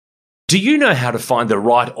Do you know how to find the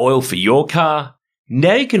right oil for your car?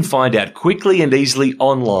 Now you can find out quickly and easily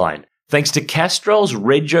online, thanks to Castrol's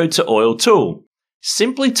Rego to Oil tool.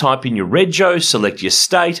 Simply type in your Rego, select your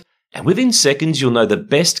state, and within seconds you'll know the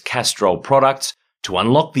best Castrol products to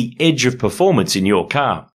unlock the edge of performance in your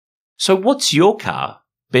car. So what's your car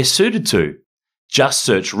best suited to? Just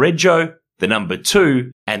search Rego, the number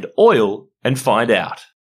 2, and oil and find out.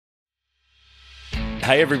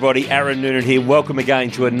 Hey everybody, Aaron Noonan here. Welcome again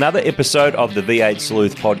to another episode of the V8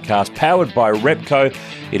 Sleuth podcast powered by Repco.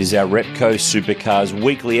 It is our Repco Supercars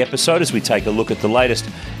Weekly episode as we take a look at the latest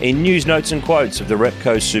in news, notes and quotes of the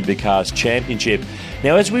Repco Supercars Championship.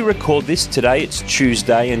 Now as we record this today, it's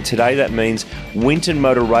Tuesday, and today that means Winton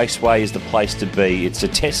Motor Raceway is the place to be. It's a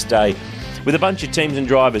test day with a bunch of teams and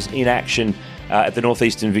drivers in action at the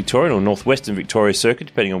Northeastern Victorian or Northwestern Victoria circuit,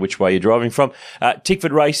 depending on which way you're driving from.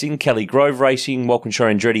 Tickford Racing, Kelly Grove Racing, Walkinshaw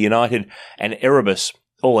Andretti United, and Erebus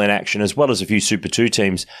all in action, as well as a few Super 2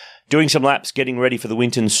 teams doing some laps, getting ready for the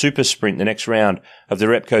Winton Super Sprint, the next round of the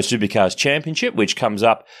Repco Supercars Championship, which comes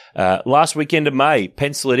up last weekend of May.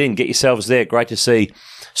 Pencil it in, get yourselves there. Great to see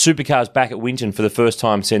Supercars back at Winton for the first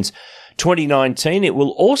time since 2019. It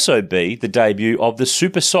will also be the debut of the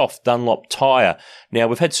Super Soft Dunlop tyre. Now,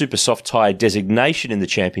 we've had Super Soft tyre designation in the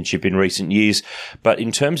championship in recent years, but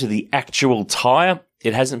in terms of the actual tyre,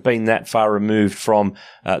 it hasn't been that far removed from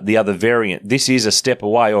the other variant. This is a step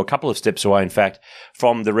away, or a couple of steps away, in fact,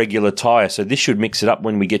 from the regular tyre. So this should mix it up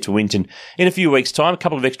when we get to Winton in a few weeks' time. A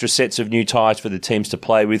couple of extra sets of new tyres for the teams to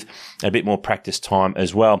play with, a bit more practice time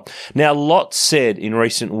as well. Now, lots said in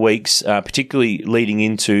recent weeks, particularly leading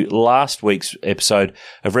into last week's episode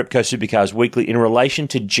of Repco Supercars Weekly in relation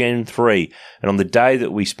to Gen 3. And on the day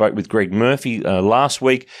that we spoke with Greg Murphy last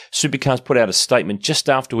week, Supercars put out a statement just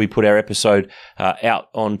after we put our episode out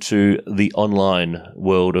onto the online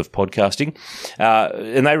world of podcasting.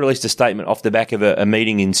 And they released a statement off the back of a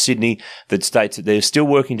meeting in Sydney that states that they're still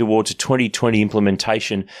working towards a 2020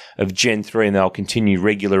 implementation of Gen 3, and they'll continue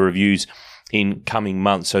regular reviews in coming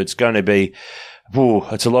months. So it's going to be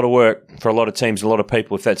it's a lot of work for a lot of teams, a lot of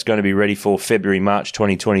people, if that's going to be ready for February, March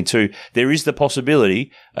 2022. There is the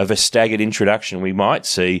possibility of a staggered introduction. We might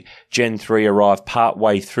see Gen 3 arrive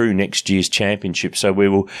partway through next year's championship. So we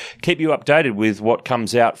will keep you updated with what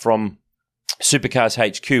comes out from Supercars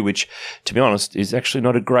HQ, which, to be honest, is actually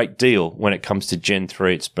not a great deal when it comes to Gen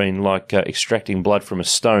 3. It's been like extracting blood from a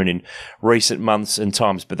stone in recent months and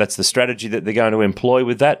times, but that's the strategy that they're going to employ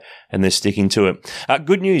with that, and they're sticking to it.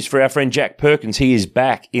 Good news for our friend Jack Perkins. He is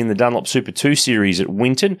back in the Dunlop Super 2 Series at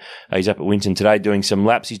Winton. He's up at Winton today doing some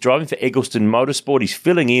laps. He's driving for Eggleston Motorsport. He's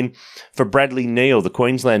filling in for Bradley Neal, the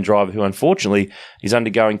Queensland driver, who unfortunately is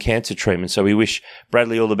undergoing cancer treatment. So we wish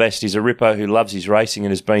Bradley all the best. He's a ripper who loves his racing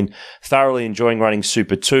and has been thoroughly enjoying running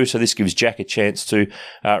Super 2, so this gives Jack a chance to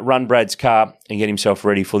run Brad's car and get himself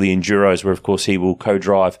ready for the Enduros, where, of course, he will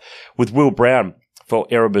co-drive with Will Brown for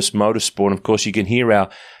Erebus Motorsport. And, of course, you can hear our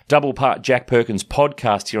double-part Jack Perkins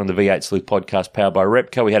podcast here on the V8 Sleuth podcast powered by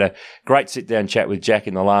Repco. We had a great sit-down chat with Jack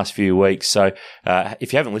in the last few weeks, so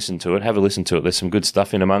if you haven't listened to it, have a listen to it. There's some good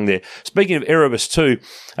stuff in among there. Speaking of Erebus too,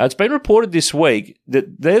 it's been reported this week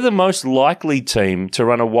that they're the most likely team to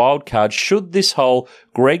run a wild card should this whole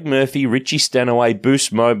Greg Murphy, Richie Stanaway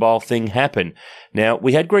Boost Mobile thing happen. Now,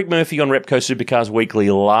 we had Greg Murphy on Repco Supercars Weekly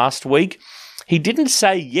last week. He didn't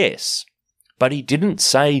say yes, but he didn't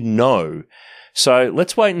say no. So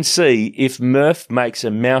let's wait and see if Murph makes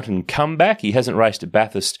a mountain comeback. He hasn't raced at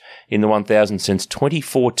Bathurst in the 1000 since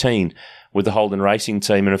 2014 with the Holden Racing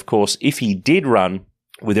team. And of course, if he did run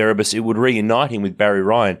with Erebus, it would reunite him with Barry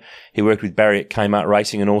Ryan. He worked with Barry at Kmart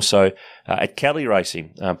Racing and also at Kelly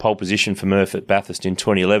Racing, pole position for Murph at Bathurst in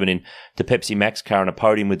 2011 in the Pepsi Max car and a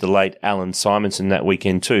podium with the late Alan Simonson that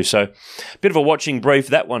weekend too. So a bit of a watching brief.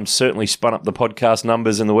 That one certainly spun up the podcast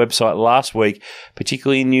numbers and the website last week,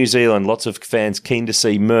 particularly in New Zealand. Lots of fans keen to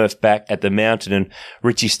see Murph back at the mountain and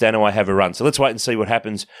Richie Stanaway have a run. So let's wait and see what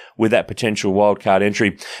happens with that potential wildcard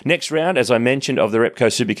entry. Next round, as I mentioned, of the Repco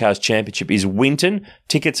Supercars Championship is Winton.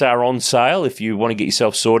 Tickets are on sale. If you want to get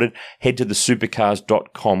yourself sorted, head to the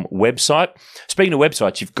supercars.com website. Speaking of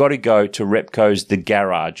websites, you've got to go to Repco's The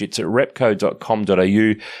Garage. It's at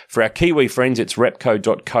repco.com.au. For our Kiwi friends, it's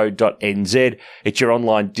repco.co.nz. It's your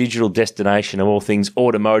online digital destination of all things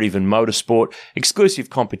automotive and motorsport,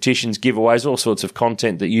 exclusive competitions, giveaways, all sorts of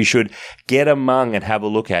content that you should get among and have a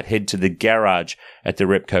look at. Head to The Garage at the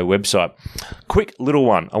Repco website. Quick little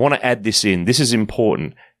one. I want to add this in. This is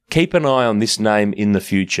important. Keep an eye on this name in the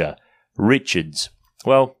future. Richards.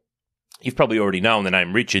 Well, you've probably already known the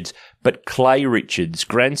name Richards, But Clay Richards,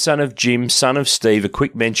 grandson of Jim, son of Steve, a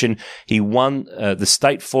quick mention, he won the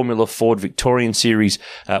State Formula Ford Victorian Series,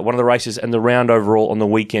 one of the races and the round overall on the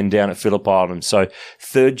weekend down at Phillip Island. So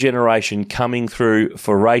third generation coming through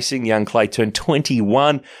for racing. Young Clay turned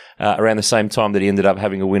 21 around the same time that he ended up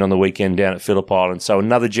having a win on the weekend down at Phillip Island. So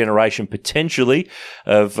another generation potentially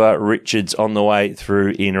of Richards on the way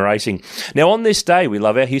through in racing. Now on this day, we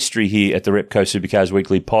love our history here at the Repco Supercars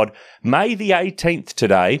Weekly pod. May the 18th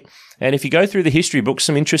today. And if you go through the history books,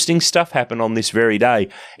 some interesting stuff happened on this very day.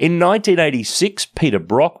 In 1986, Peter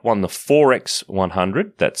Brock won the 4X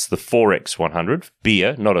 100. That's the 4X 100.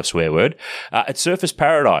 Beer, not a swear word. At Surfers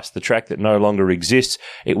Paradise, the track that no longer exists.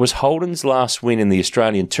 It was Holden's last win in the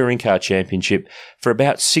Australian Touring Car Championship for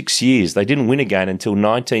about 6 years. They didn't win again until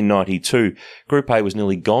 1992. Group A was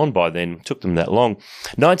nearly gone by then. It took them that long.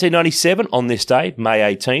 1997, on this day, May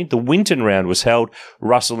 18th, the Winton round was held.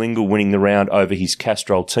 Russell Ingall winning the round over his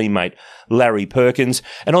Castrol teammate Larry Perkins.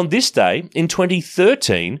 And on this day, in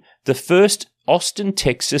 2013, the first Austin,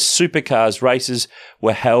 Texas Supercars races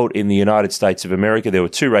were held in the United States of America. There were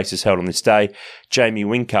 2 races held on this day. Jamie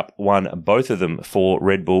Whincup won both of them for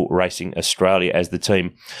Red Bull Racing Australia, as the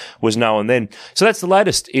team was known then. So that's the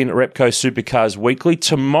latest in Repco Supercars Weekly.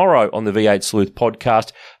 Tomorrow on the V8 Sleuth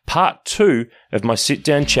podcast, part 2 of my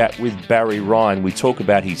sit-down chat with Barry Ryan. We talk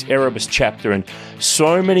about his Erebus chapter and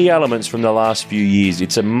so many elements from the last few years.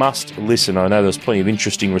 It's a must listen. I know there's plenty of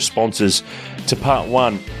interesting responses to part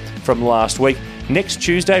 1 from last week. Next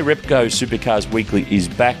Tuesday, Repco Supercars Weekly is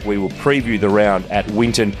back. We will preview the round at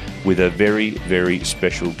Winton with a very, very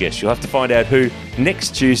special guest. You'll have to find out who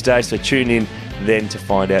next Tuesday, so tune in then to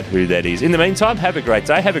find out who that is. In the meantime, have a great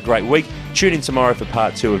day, have a great week. Tune in tomorrow for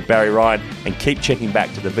part 2 of Barry Ryan and keep checking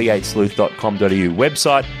back to the v8sleuth.com.au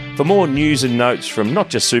website for more news and notes from not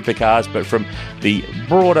just supercars, but from the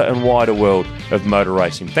broader and wider world of motor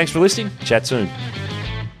racing. Thanks for listening. Chat soon.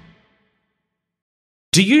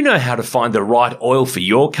 Do you know how to find the right oil for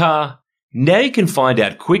your car? Now you can find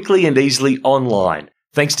out quickly and easily online,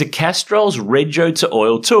 thanks to Castrol's Rego to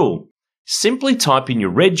Oil tool. Simply type in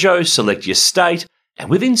your Rego, select your state, and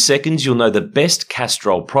within seconds you'll know the best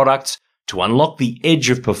Castrol products to unlock the edge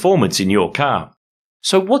of performance in your car.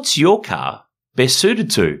 So what's your car best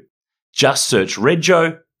suited to? Just search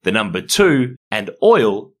Rego, the number 2, and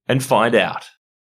oil and find out.